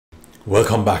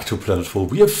Welcome back to Planetfall.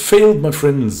 We have failed, my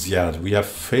friends. Yeah, we have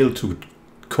failed to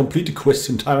complete the quest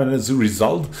in time, and as a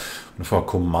result, one of our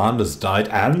commanders died,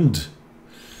 and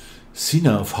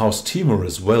Sina of House Timur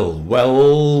as well.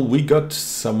 Well, we got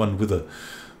someone with a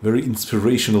very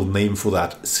inspirational name for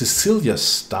that. Cecilia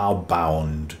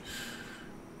Starbound.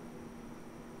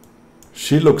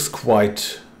 She looks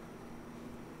quite...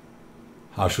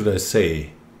 how should I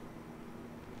say?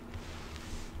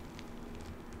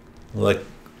 Like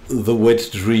the wet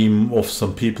dream of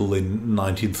some people in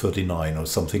 1939 or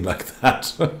something like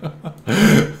that.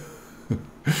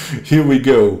 Here we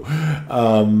go.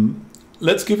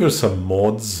 Let's give her some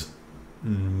mods.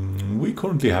 We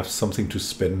currently have something to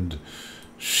spend.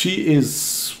 She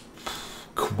is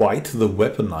quite the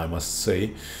weapon, I must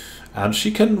say. And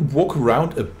she can walk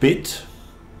around a bit.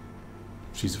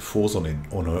 She's a force on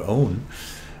her own.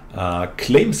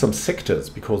 Claim some sectors,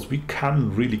 because we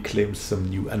can really claim some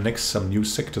new, annex some new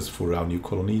sectors for our new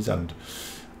colonies, and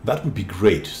that would be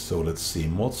great. So let's see,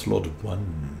 mod slot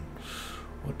 1.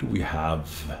 What do we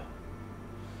have?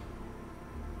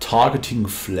 Targeting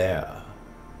flare.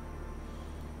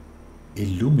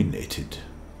 Illuminated.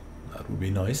 That would be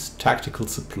nice. Tactical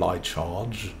supply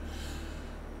charge.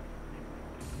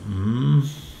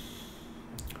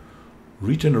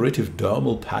 Regenerative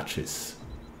dermal patches.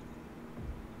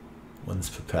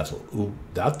 Once per petal. Ooh,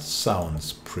 that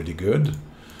sounds pretty good.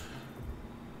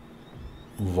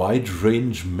 Wide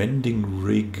range mending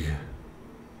rig.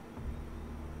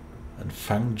 And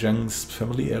Fang Jiang's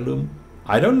family heirloom.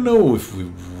 I don't know if we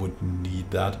would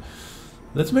need that.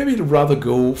 Let's maybe rather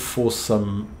go for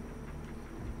some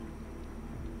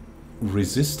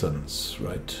resistance,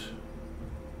 right?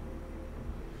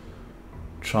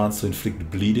 Chance to inflict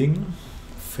bleeding.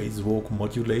 Phase walk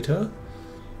modulator.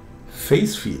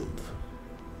 Phase field.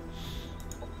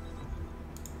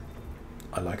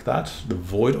 I like that. The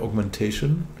void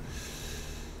augmentation.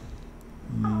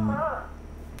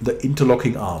 The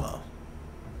interlocking armor.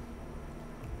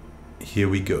 Here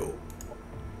we go.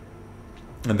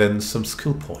 And then some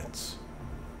skill points.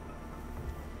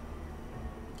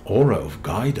 Aura of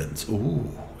guidance.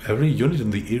 Ooh. Every unit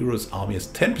in the hero's army has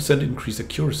 10% increased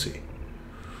accuracy.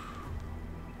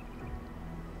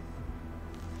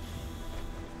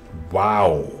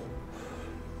 Wow.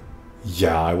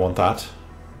 Yeah, I want that.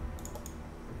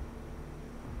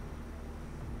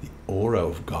 The aura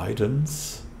of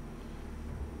guidance.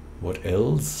 What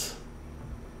else?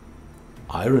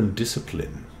 Iron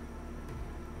discipline.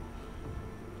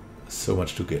 So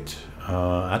much to get.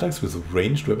 Attacks with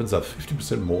ranged weapons are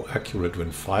 50% more accurate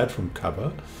when fired from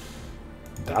cover.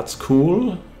 That's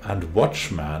cool. And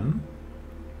Watchman.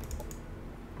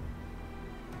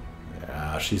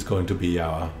 Yeah, she's going to be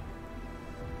our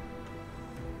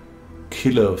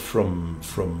killer from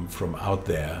out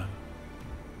there.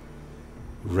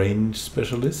 Range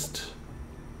specialist.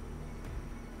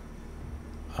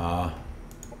 Did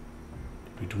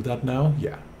we do that now?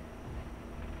 Yeah.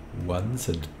 Once,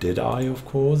 and Deadeye, of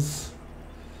course.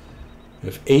 We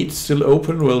have 8 still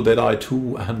open. Well, Deadeye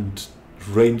 2 and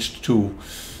Ranged 2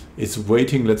 is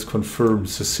waiting. Let's confirm.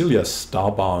 Cecilia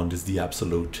Starbound is the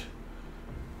absolute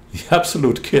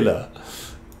killer.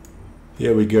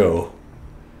 Here we go.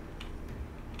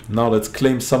 Now let's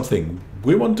claim something.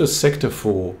 We want a sector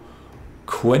for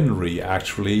Quenry,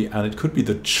 actually, and it could be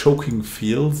the choking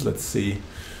fields. Let's see.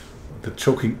 The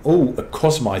choking... oh, a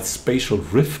Cosmite spatial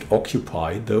rift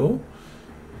occupied, though.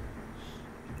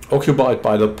 Occupied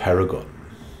by the Paragon.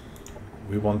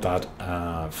 We want that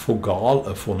for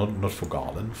not for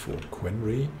Garland, for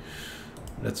Quenry.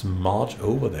 Let's march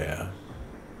over there.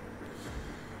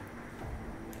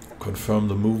 Confirm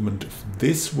the movement of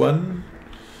this one.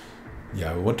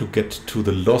 Yeah, we want to get to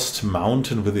the Lost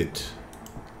Mountain with it.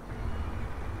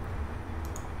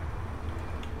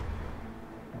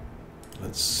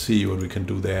 Let's see what we can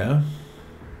do there.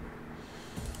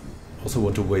 Also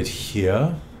want to wait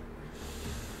here.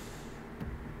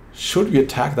 Should we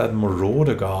attack that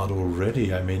Marauder Guard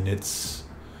already? I mean, it's...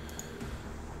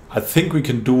 I think we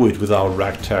can do it with our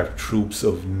ragtag troops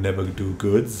of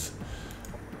never-do-goods.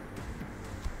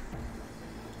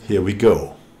 Here we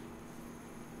go.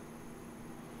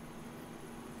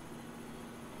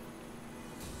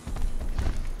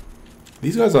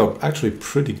 These guys are actually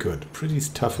pretty good, pretty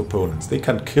tough opponents. They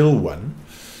can kill one.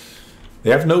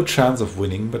 They have no chance of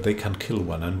winning, but they can kill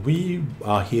one. And we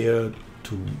are here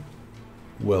to,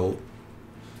 well,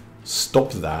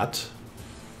 stop that,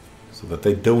 so that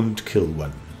they don't kill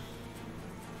one.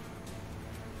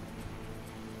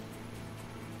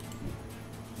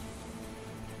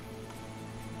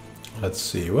 Let's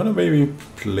see, I want to maybe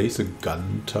place a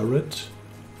gun turret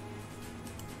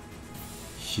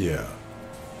here.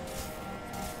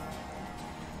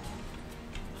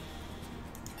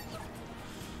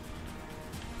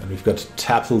 And we've got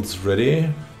tapples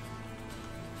ready.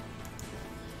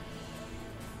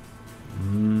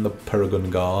 The Paragon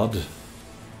Guard.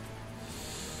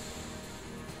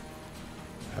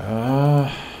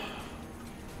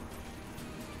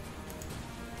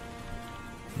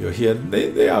 You're here.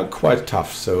 They are quite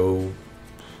tough, so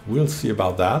we'll see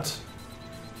about that.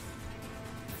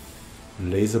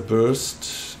 Laser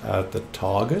burst at the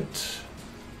target.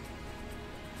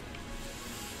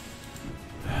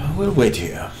 We'll wait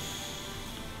here.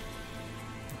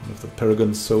 One of the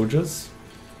Paragon soldiers.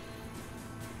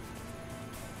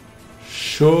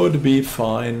 Should be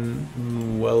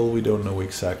fine. Well, we don't know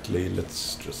exactly.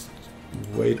 Let's just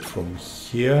wait from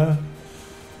here.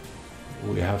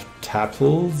 We have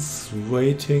tapples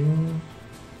waiting.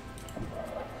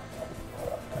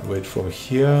 Wait from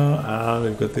here. And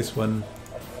we've got this one.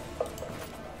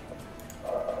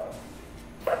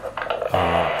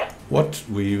 What?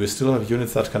 We still have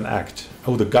units that can act.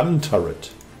 Oh, the gun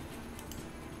turret.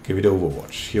 Give it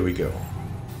Overwatch. Here we go.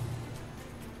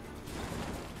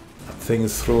 That thing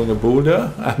is throwing a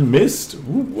boulder and missed.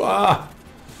 Ooh, ah.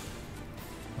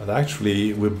 But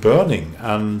actually, we're burning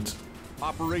and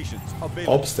operations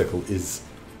available. Obstacle is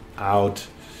out.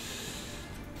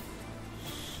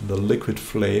 The liquid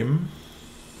flame.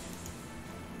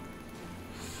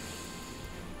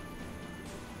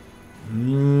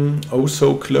 Oh,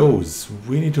 so close.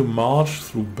 We need to march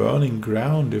through burning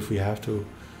ground if we have to.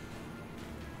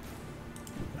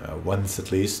 Once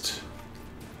at least.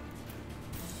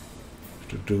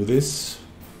 To do this.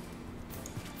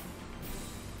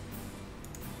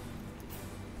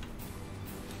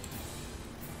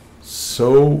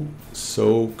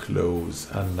 So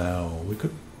close. And now we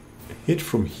could hit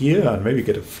from here and maybe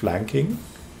get a flanking.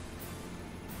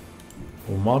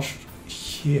 Or march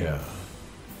here.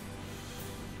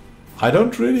 I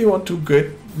don't really want to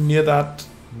get near that.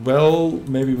 Well,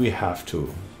 maybe we have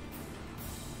to.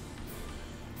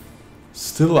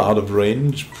 Still out of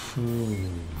range.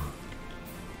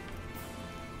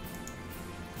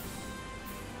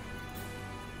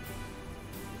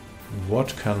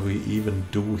 What can we even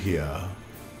do here?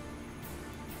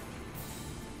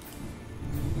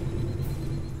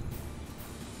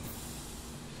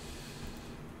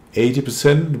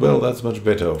 %? Well, that's much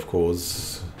better, of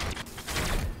course.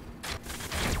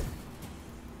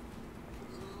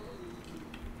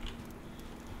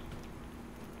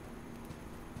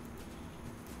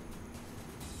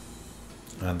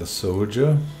 And the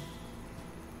soldier.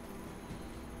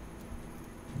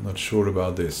 Not sure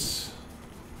about this.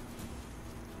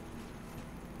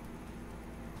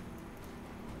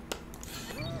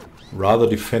 Rather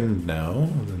defend now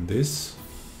than this.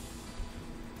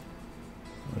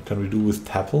 What can we do with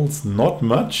tapples? Not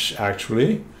much,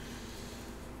 actually.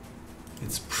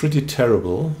 It's pretty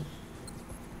terrible.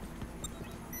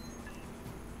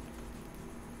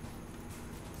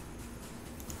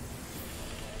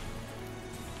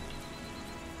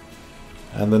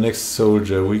 And the next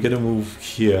soldier, we gotta move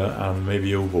here and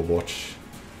maybe Overwatch.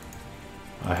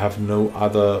 I have no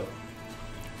other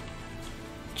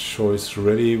choice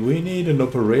ready. We need an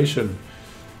operation.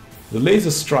 The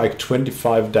laser strike,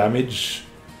 25 damage.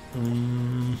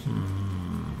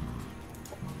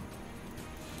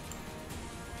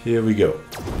 Here we go.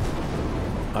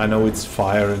 I know it's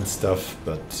fire and stuff,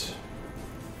 but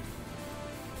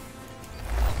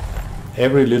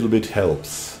every little bit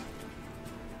helps.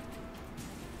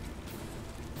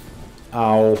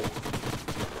 Ow.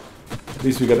 At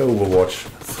least we got Overwatch.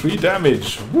 3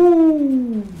 damage.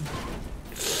 Woo!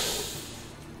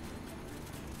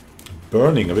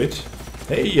 Burning a bit.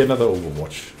 Hey, another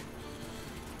Overwatch.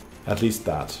 At least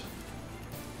that.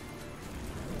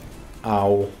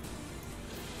 Ow.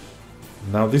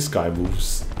 Now this guy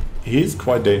moves. He is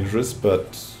quite dangerous,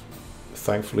 but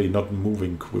thankfully not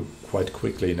moving quite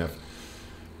quickly enough.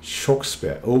 Shock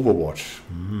spare. Overwatch.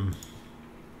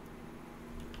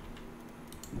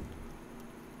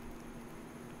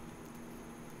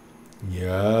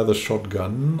 Yeah, the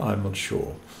shotgun, I'm not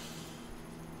sure.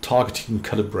 Targeting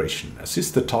calibration.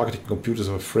 Assist the targeting computers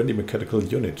of a friendly mechanical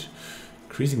unit,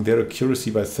 increasing their accuracy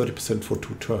by 30% for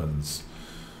 2 turns.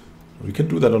 We can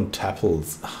do that on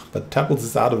tapples, but tapples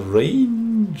is out of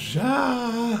range.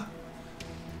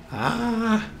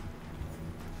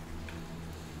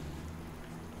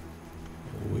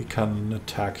 We can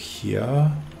attack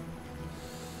here.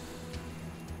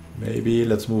 Maybe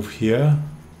let's move here.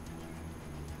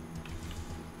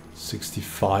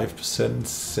 65%,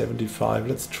 75.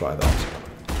 Let's try that.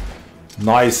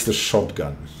 Nice, the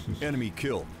shotgun. Enemy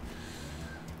killed.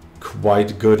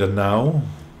 quite good. And now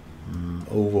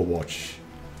Overwatch.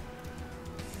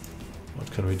 What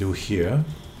can we do here?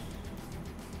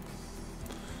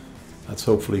 That's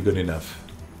hopefully good enough.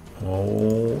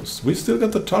 Oh, we still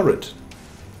got the turret.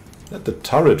 Let the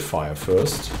turret fire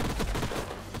first.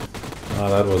 Ah,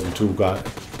 that wasn't too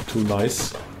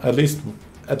nice. At least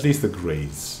the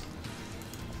graze.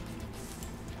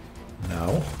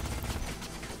 Now,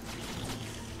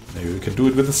 maybe we can do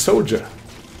it with a soldier.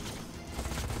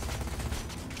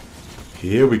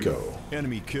 Here we go.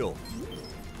 Enemy killed.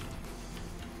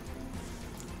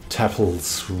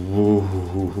 Tapples.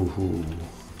 Woo-hoo-hoo-hoo-hoo.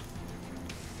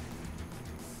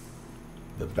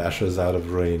 The basher's out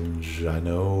of range. I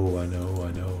know, I know,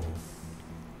 I know.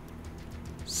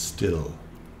 Still.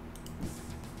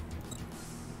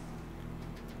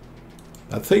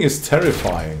 That thing is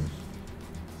terrifying.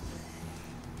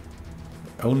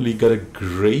 Only got a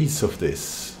grace of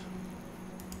this.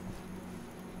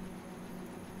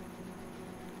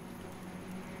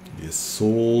 The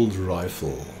assault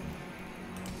rifle.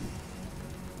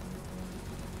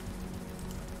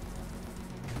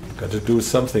 Got to do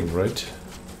something, right?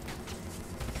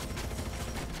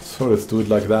 So let's do it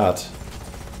like that.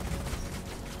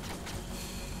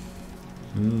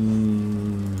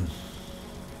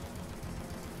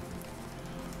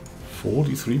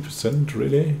 43%,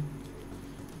 really?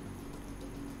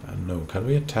 I don't know. Can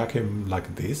we attack him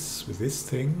like this with this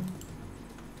thing?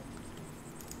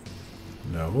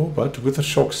 No, but with a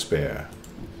shock spear.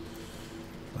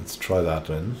 Let's try that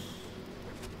then.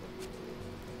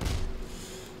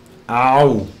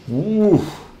 Ow! Ooh.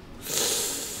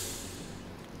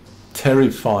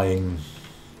 Terrifying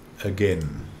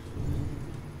again.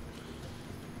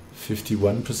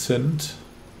 51%.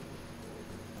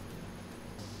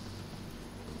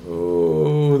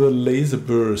 Oh, the laser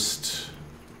burst.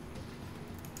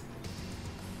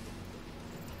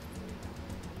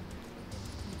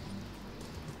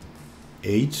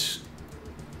 Eight.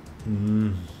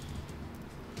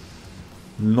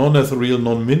 Non-ethereal,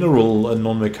 non-mineral, and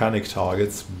non-mechanic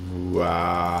targets.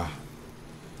 Wow.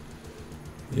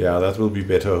 Yeah, that will be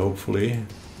better, hopefully.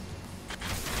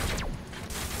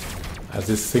 As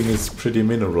this thing is pretty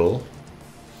mineral.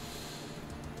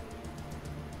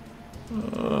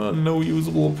 No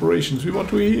usable operations. We want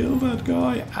to heal that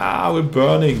guy. Ah, we're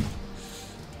burning.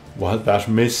 Wild Bash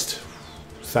missed.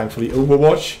 Thankfully,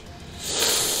 Overwatch.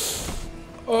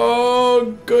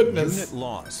 Oh, goodness. Unit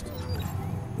lost.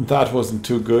 That wasn't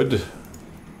too good.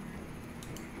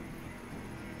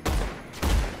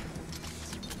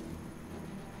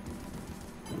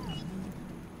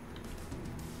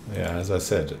 Yeah, as I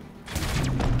said.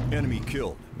 Enemy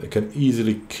killed. They can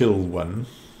easily kill one.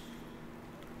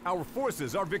 Our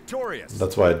forces are victorious.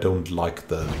 That's why I don't like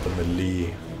the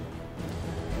melee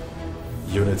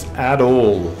units at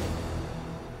all.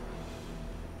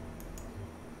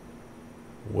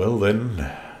 Well then.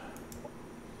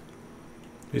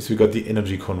 At least we got the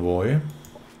energy convoy.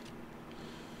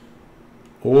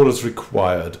 Orders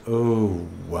required. Oh,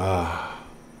 wow.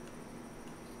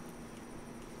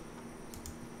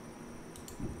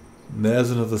 There's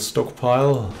another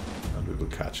stockpile, and we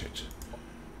will catch it.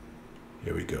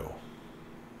 Here we go.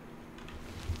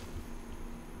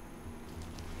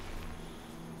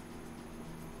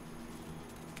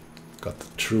 Got the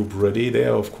troop ready. They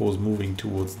are, of course, moving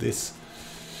towards this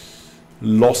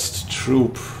lost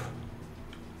troop.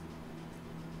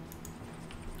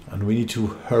 And we need to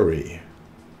hurry.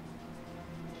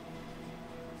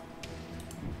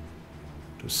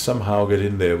 To somehow get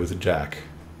in there with a jack.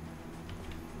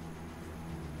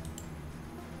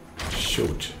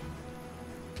 Shoot.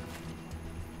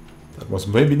 That was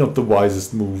maybe not the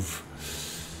wisest move.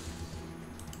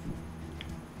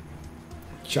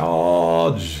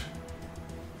 Charge!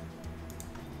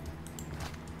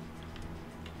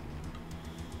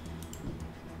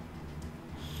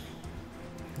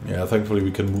 Yeah, thankfully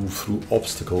we can move through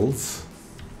obstacles.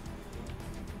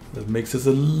 That makes us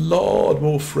a lot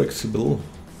more flexible.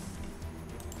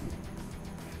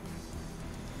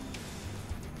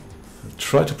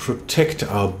 Try to protect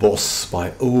our boss by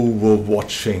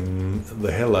overwatching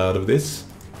the hell out of this.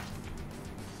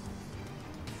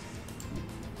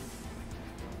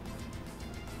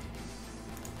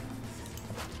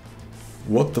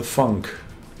 What the funk?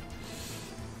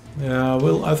 Yeah,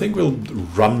 well, I think we'll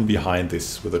run behind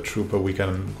this with a trooper. We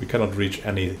cannot reach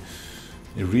any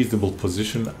reasonable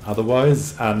position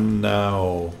otherwise. And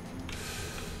now,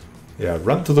 yeah,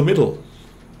 run to the middle.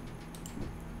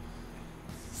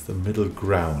 It's the middle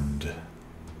ground.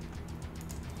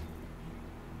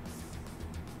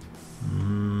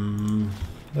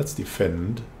 Let's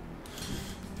defend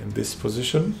in this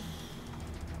position.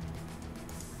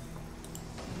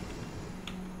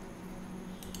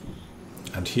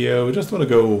 And here we just want to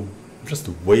go just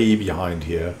way behind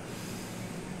here.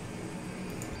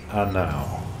 And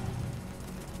now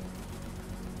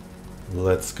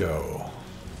let's go.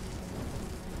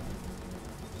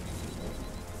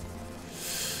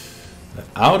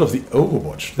 Out of the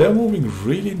Overwatch. They're moving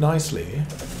really nicely.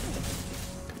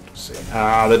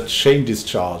 Ah, the chain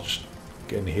discharge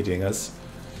again hitting us.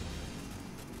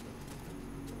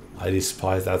 I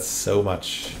despise that so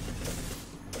much.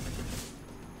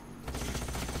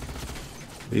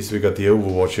 At least we got the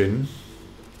Overwatch in.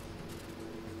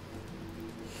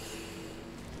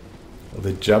 Will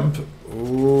they jump?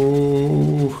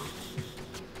 Ooh.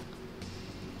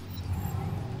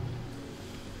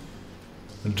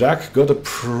 Jack got a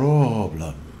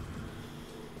problem.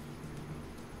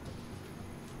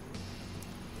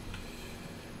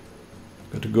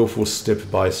 Got to go for step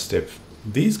by step.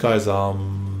 These guys are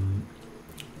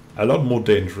a lot more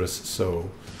dangerous, so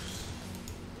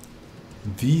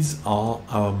these are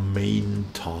our main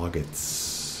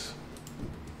targets.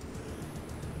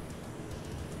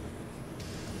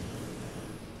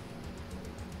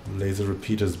 Laser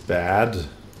repeater's bad.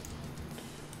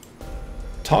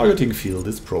 Targeting field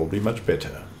is probably much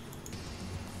better.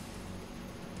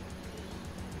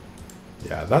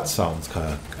 Yeah, that sounds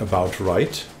kind of about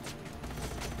right.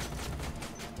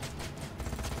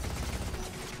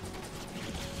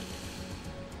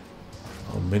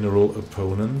 Our mineral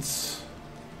opponents.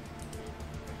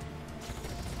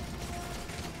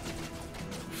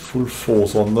 Full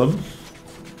force on them.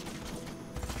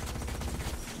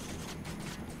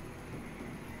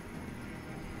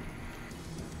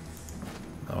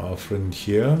 Our friend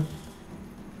here.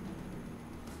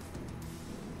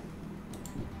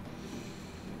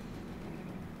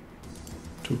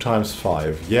 Two times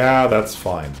 5. Yeah, that's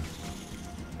fine.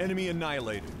 Enemy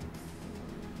annihilated.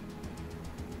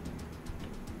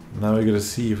 Now we're gonna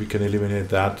see if we can eliminate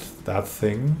that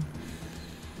thing.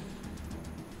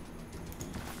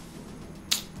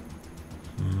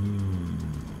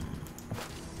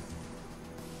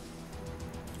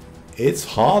 It's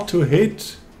hard to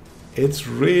hit. It's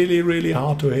really, really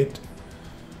hard to hit.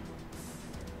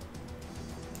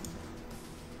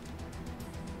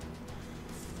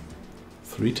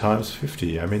 Three times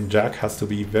 50. I mean, Jack has to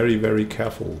be very, very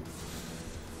careful.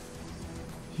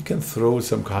 He can throw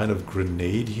some kind of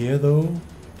grenade here, though.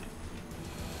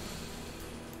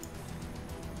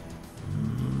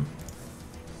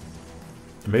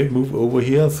 Maybe move over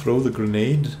here, throw the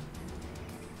grenade.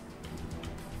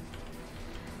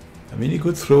 I mean, he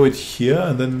could throw it here,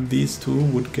 and then these two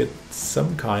would get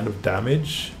some kind of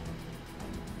damage.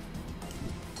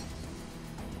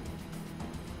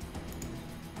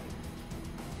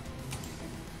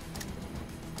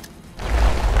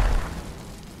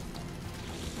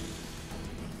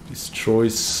 Destroy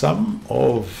some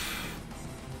of...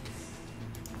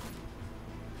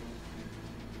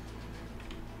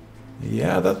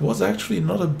 Yeah, that was actually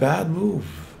not a bad move.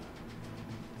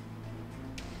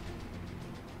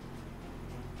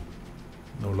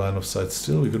 No line of sight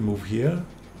still. We could move here.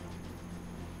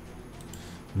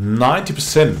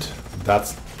 90%.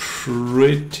 That's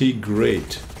pretty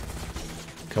great.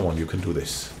 Come on, you can do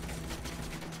this.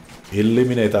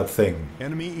 Eliminate that thing.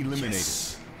 Enemy eliminated.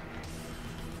 Yes.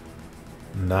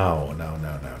 Now.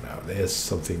 There's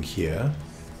something here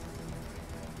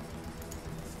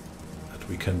that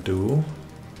we can do.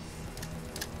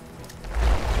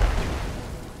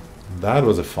 That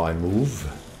was a fine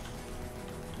move.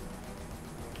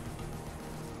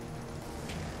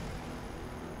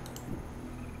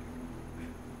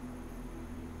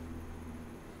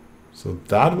 So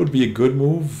that would be a good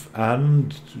move.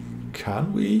 And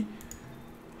can we?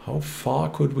 How far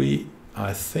could we?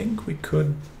 I think we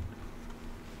could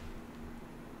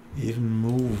even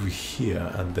move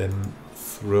here and then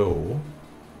throw.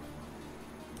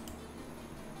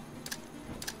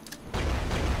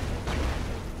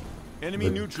 Enemy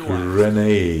neutralized.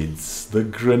 Grenades. The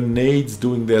grenades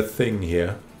doing their thing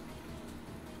here.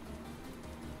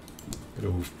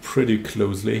 Gotta move pretty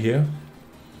closely here.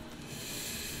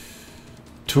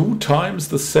 2 times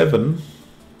the 7.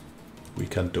 We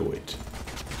can do it.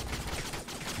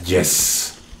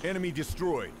 Yes! Enemy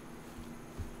destroyed.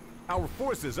 Our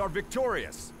forces are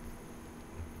victorious.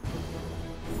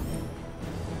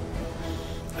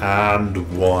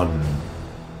 And 1.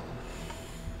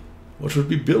 What should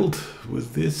be built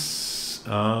with this?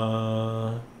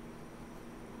 Yeah,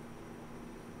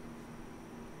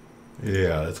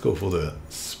 let's go for the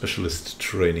Specialist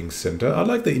Training Center. I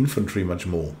like the infantry much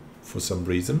more for some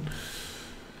reason.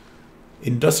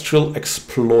 Industrial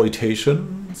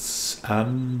exploitations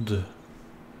and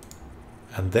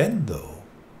then though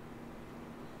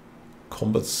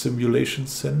Combat Simulation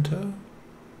Center.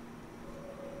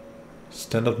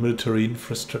 Standard military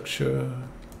infrastructure.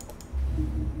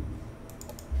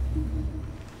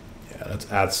 Yeah,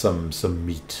 let's add some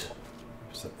meat.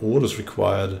 Some orders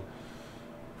required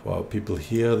for our people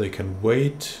here. They can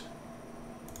wait.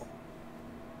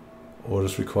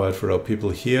 Orders required for our people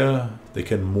here. They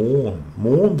can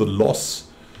mourn the loss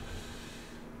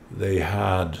they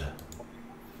had.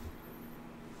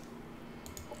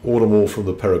 Order more from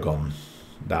the Paragon.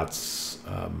 That's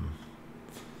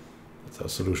our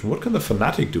solution. What can the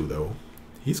Fanatic do though?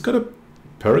 He's got a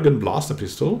Paragon blaster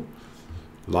pistol.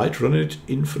 Light Runnet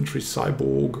Infantry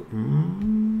Cyborg.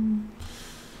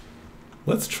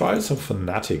 Let's try some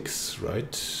Fanatics,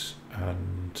 right?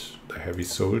 And the Heavy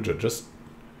Soldier, just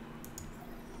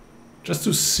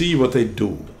to see what they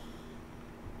do.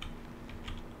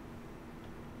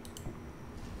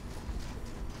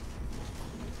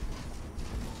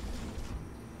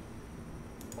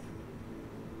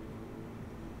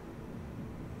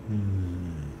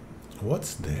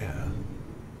 What's there?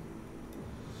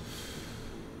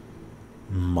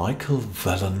 Michael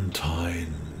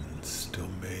Valentine's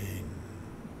domain.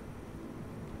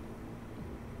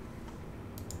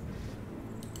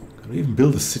 Can we even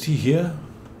build a city here?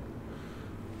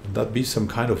 Would that be some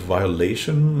kind of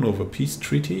violation of a peace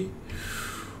treaty?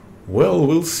 Well,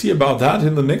 we'll see about that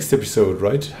in the next episode,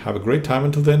 right? Have a great time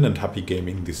until then, and happy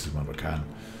gaming. This is Immanuel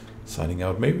signing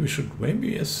out.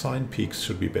 Maybe assign peaks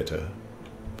should be better.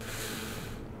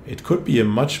 It could be a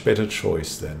much better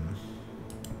choice then.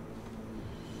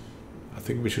 I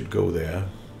think we should go there.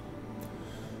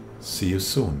 See you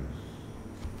soon.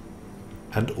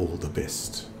 And all the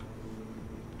best.